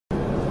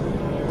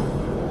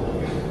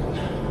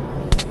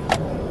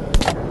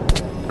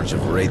advantage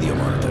of radio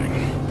monitoring.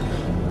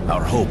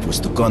 Our hope was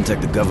to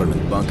contact the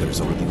government bunkers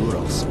over the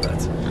Urals, but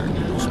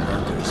those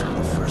bunkers were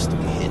the first to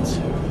be hit.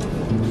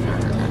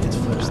 At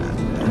first, they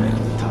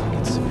directly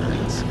target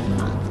civilians.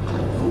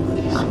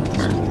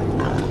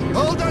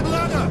 Hold that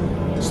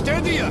ladder!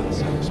 Steady ya!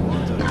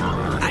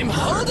 I'm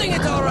holding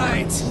it all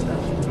right!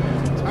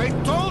 I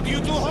told you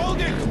to hold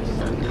it!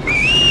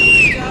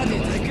 I got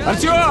it.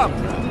 Artyom!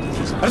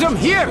 Artyom,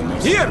 here!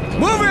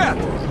 Move it!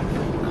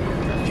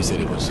 He said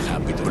he was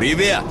happy to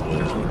Привет!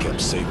 we kept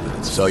safe with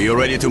it. So you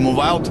ready to move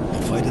out?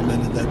 If I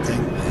landed that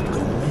thing, I'd go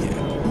here.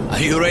 Are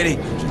you ready?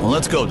 Well,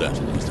 let's go then.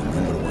 It was the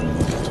number one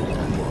movie to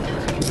on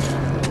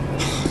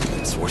board.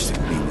 It's worse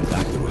than being the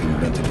doctor who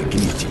invented the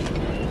guillotine.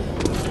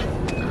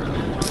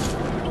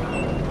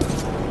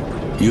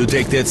 You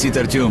take that seat,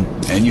 Artyom,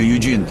 and you,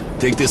 Eugene,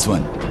 take this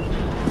one.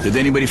 Did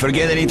anybody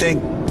forget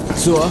anything?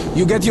 So,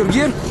 you get your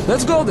gear?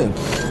 Let's go then.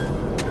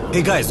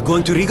 Hey guys,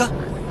 going to Riga?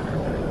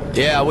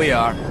 Yeah, we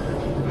are.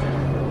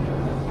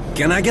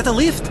 Can I get a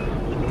lift?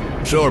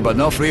 Sure, but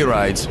no free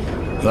rides.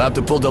 You'll have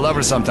to pull the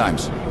lever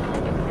sometimes.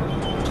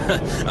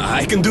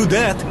 I can do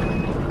that.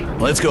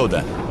 Let's go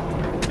then.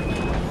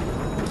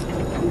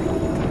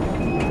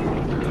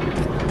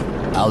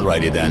 I'll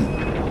ride it then.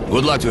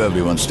 Good luck to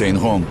everyone staying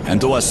home, and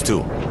to us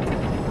too.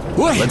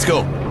 Oi, Let's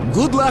go.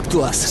 good luck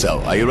to us. So,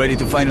 are you ready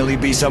to finally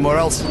be somewhere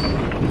else?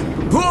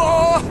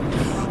 Oh,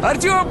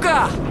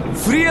 Artyomka!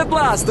 Free at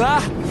last,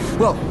 huh?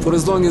 Well, for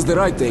as long as the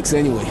ride takes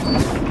anyway.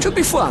 Should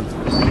be fun.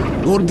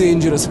 Or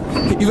dangerous.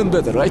 Even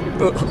better, right?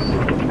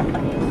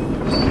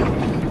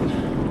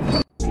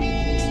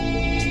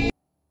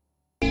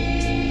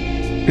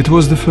 It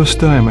was the first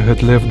time I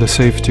had left the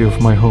safety of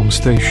my home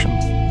station.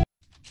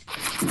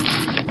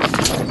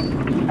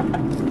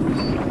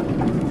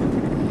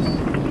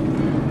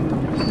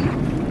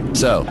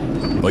 So,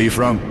 where you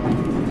from?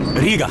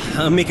 Riga,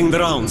 I'm making the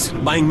rounds,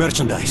 buying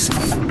merchandise.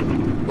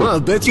 Well,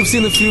 bet you've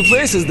seen a few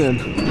places then.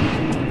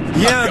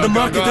 Yeah, the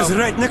market is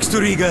right next to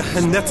Riga,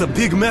 and that's a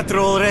big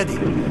metro already.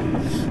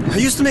 I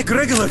used to make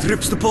regular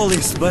trips to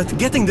Polis, but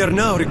getting there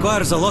now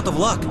requires a lot of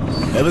luck.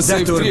 Have a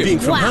safe That or trip. being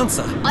from Wow,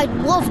 Hansa. I'd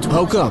love to.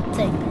 How ride come? that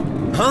thing.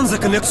 Hansa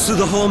connects to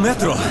the whole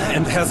metro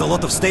and has a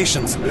lot of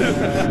stations,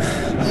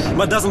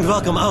 but doesn't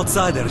welcome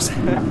outsiders.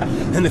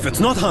 And if it's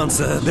not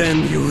Hansa,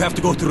 then you have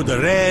to go through the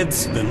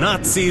Reds, the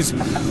Nazis,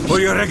 or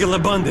your regular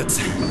bandits.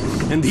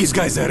 And these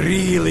guys are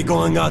really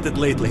going at it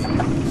lately.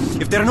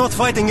 If they're not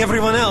fighting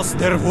everyone else,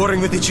 they're warring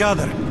with each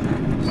other.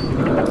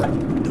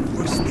 The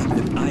worst thing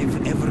that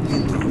I've ever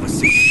been through was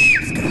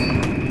seeing this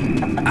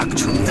guy.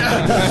 Actually,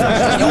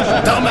 You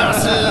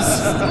dumbasses!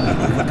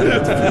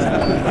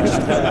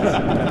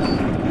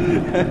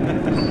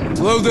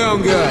 Slow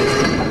down, guys.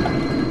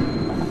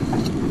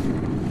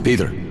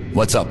 Peter,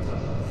 what's up?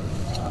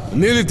 A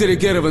military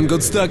caravan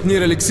got stuck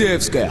near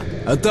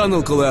Alexeyevskaya. A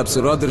tunnel collapsed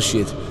or other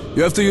shit.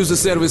 You have to use the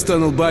service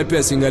tunnel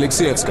bypassing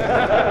Alexeyevskaya.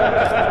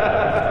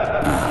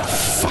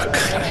 Fuck,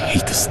 I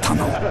hate this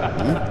tunnel.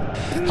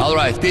 All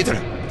right, Peter,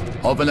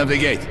 open up the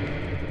gate.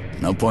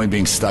 No point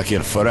being stuck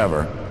here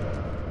forever.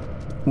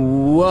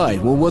 Why?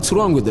 Well, what's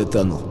wrong with that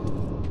tunnel?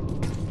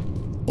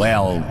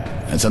 Well,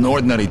 it's an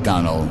ordinary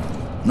tunnel.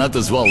 Not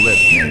as well lit,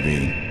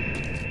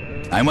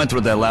 maybe. I went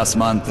through that last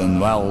month and,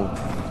 well,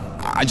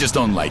 I just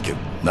don't like it.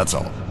 That's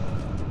all.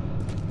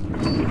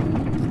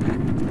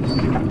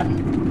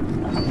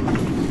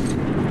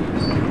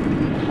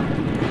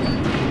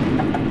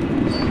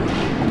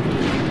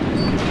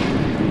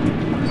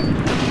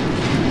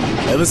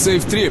 Have a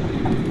safe trip.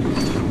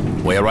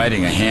 We're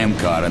riding a ham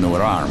car and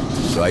we're armed,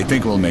 so I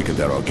think we'll make it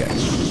there okay.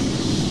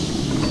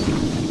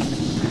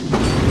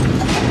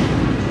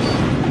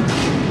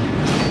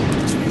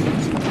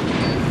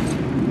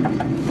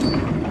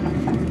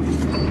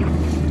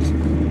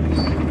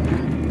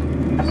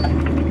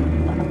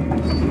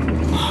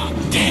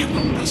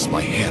 Damn, does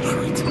my head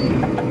hurt.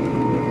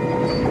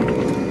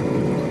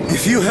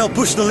 if you help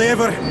push the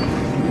lever,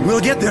 we'll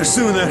get there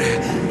sooner.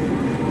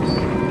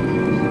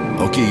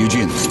 Okay,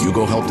 Eugene, you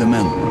go help the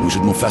men. We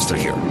should move faster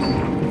here.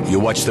 You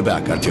watch the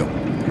back, Artyom.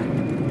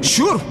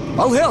 Sure,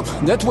 I'll help.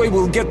 That way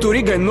we'll get to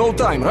Riga in no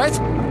time, right?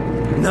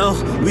 No,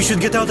 we should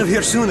get out of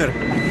here sooner.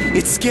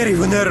 It's scary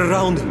when they're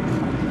around.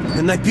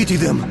 And I pity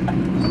them.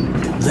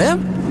 Them?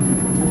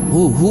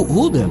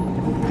 Who them?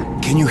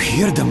 Can you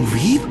hear them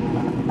weep?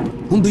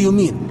 Whom do you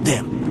mean,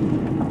 them?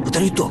 What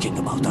are you talking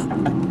about, huh?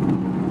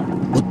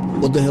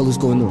 What the hell is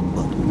going on,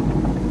 bud?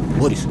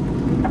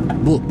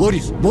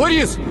 Boris?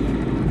 Boris!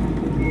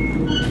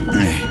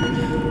 Hey,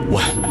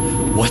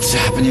 what's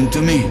happening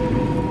to me?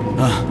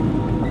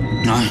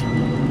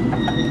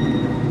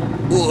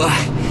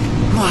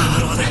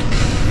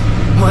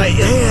 My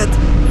head!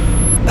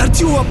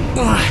 Artyom!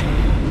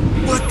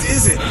 What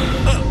is it?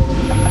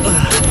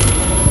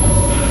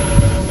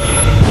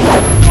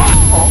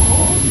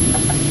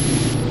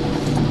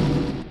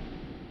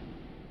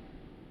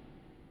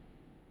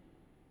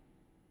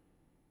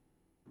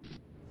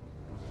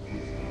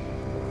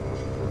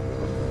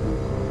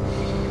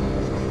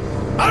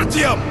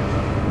 Artyom!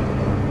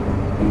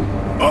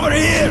 Over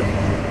here!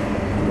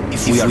 If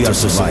If we are to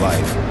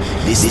survive,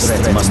 this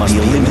threat must be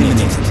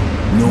eliminated,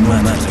 no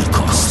matter the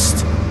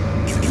cost.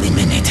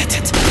 Eliminated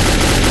it.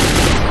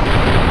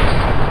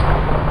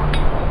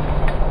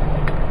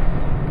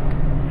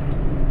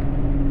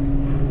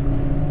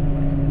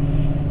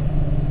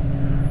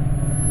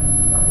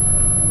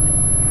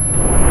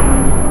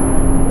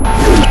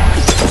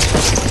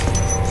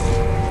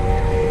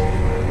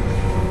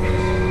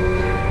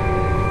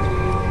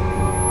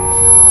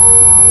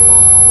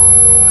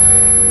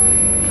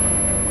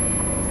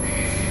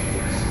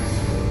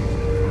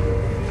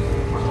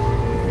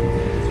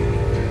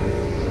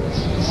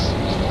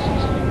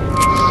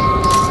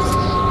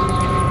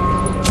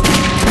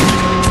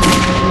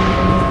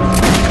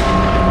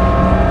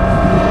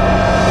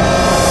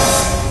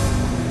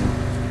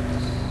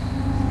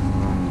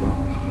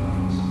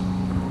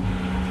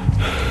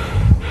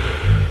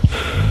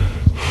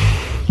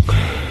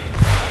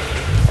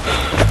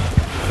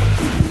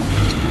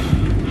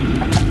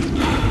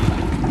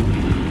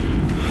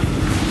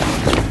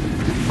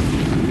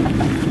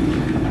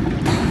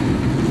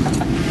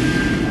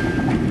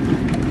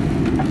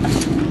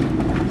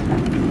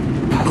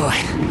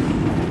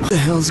 What the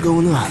hell's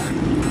going on?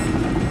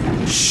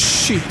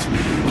 Shit!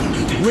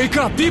 Wake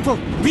up, people!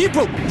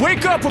 People!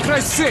 Wake up, for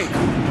Christ's sake!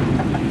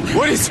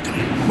 Boris!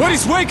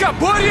 Boris, wake up!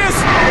 Boris!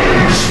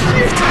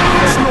 Shit!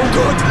 It's no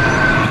good!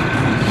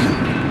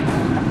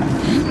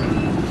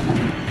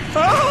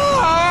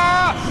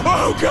 Ah!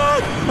 Oh,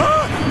 God!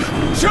 Ah!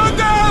 Shoot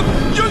them!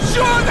 You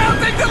shoot them!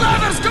 Take the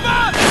levers! Come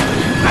on!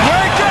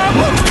 Wake up!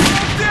 Or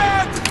we're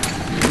dead!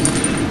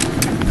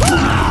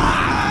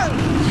 Ah!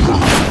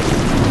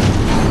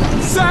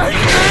 Save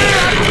me!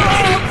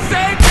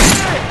 Save me!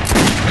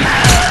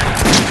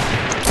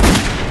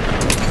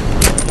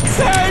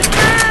 Save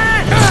me!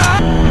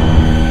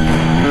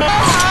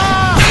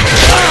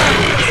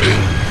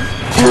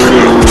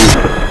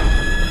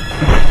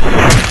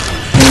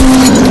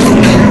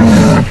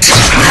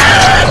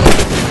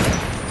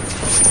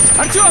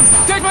 Artyom,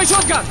 take my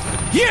shotgun!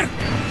 Here!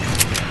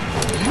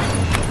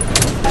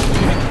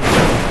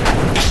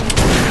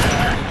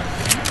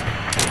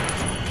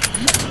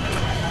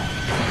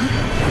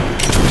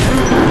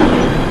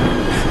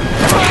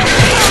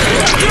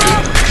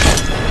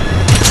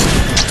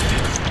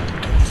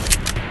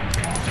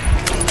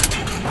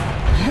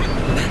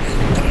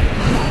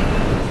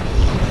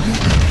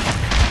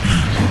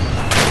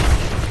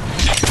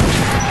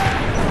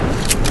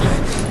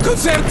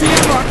 Conserve the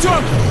ammo,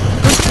 Artyom!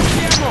 Conserve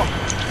the ammo!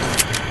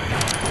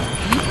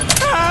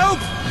 Help!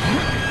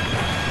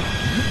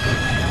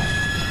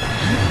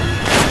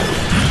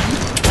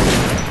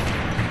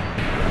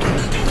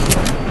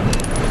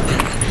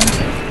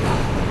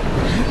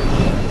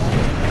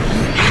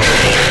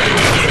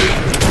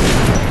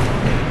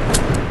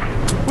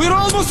 We're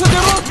almost at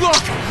the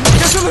roadblock!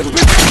 Just a little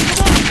bit!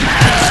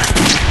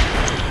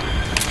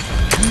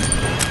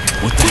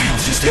 What the hell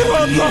is The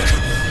roadblock!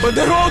 But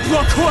the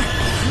roadblock! What?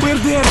 We're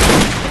there!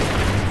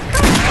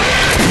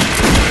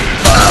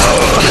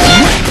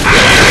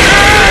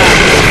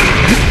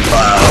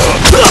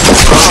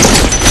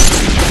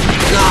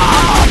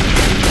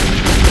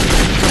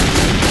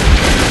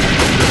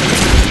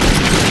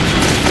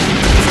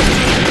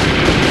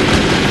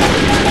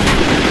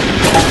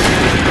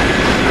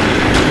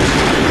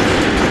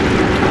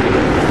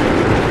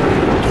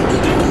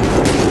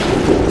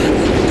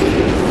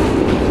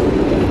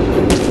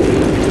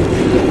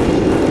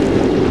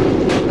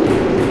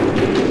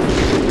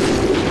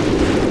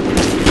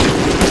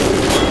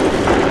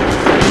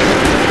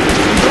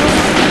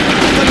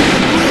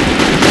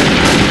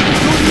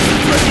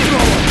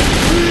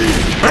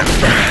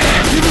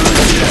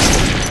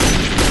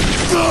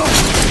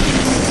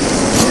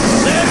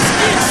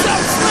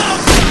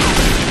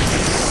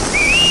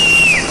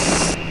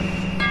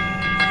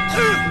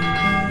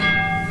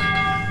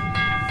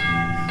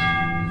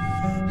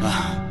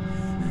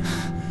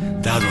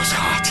 That was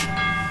hot.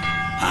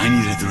 I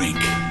need a drink.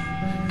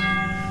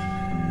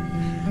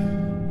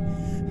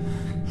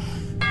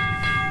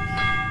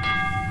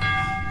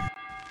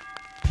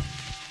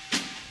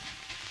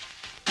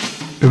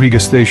 Riga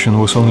station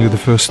was only the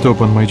first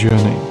stop on my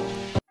journey.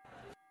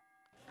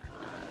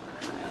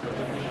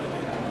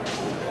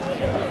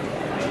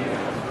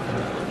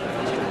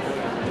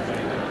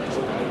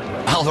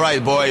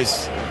 Alright,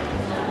 boys.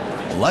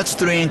 Let's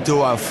train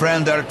to our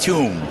friend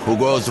Artyom, who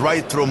goes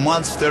right through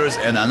monsters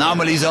and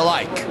anomalies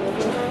alike.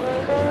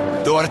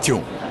 To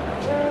Artyom.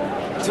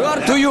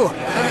 To you!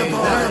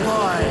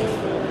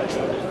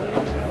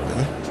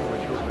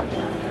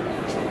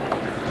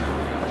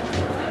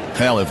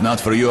 Hell, if not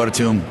for you,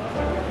 Artyom,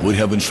 we'd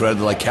have been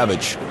shredded like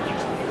cabbage.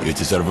 You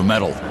deserve a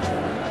medal.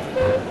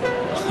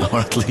 Or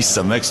at least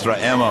some extra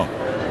ammo.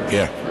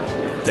 Here,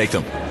 take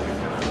them.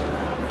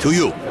 To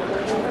you.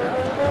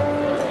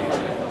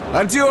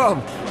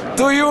 Artyom!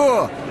 To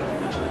you!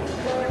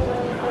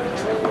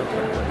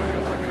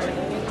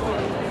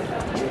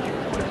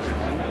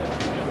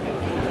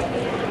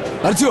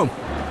 Artyom,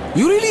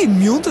 you really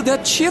immune to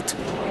that shit?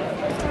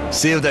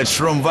 See if that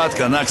shroom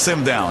vodka knocks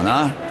him down,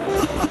 huh?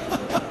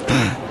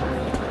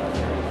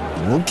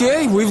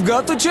 Okay, we've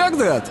got to check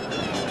that.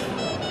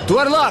 To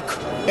our luck,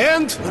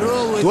 and to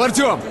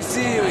Artyom.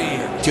 See you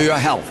here. To your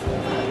health.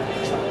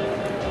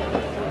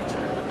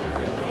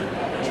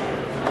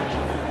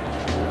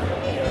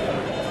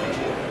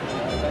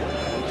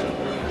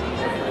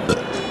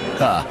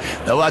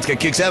 The vodka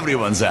kicks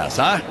everyone's ass,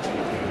 huh?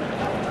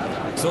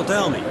 So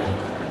tell me,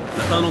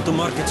 the tunnel to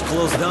market's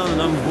closed down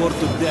and I'm bored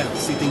to death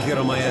sitting here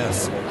on my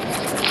ass.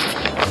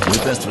 We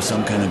passed through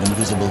some kind of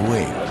invisible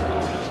wave.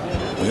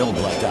 We all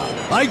blacked out.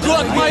 I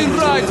got my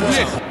right,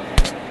 блядь!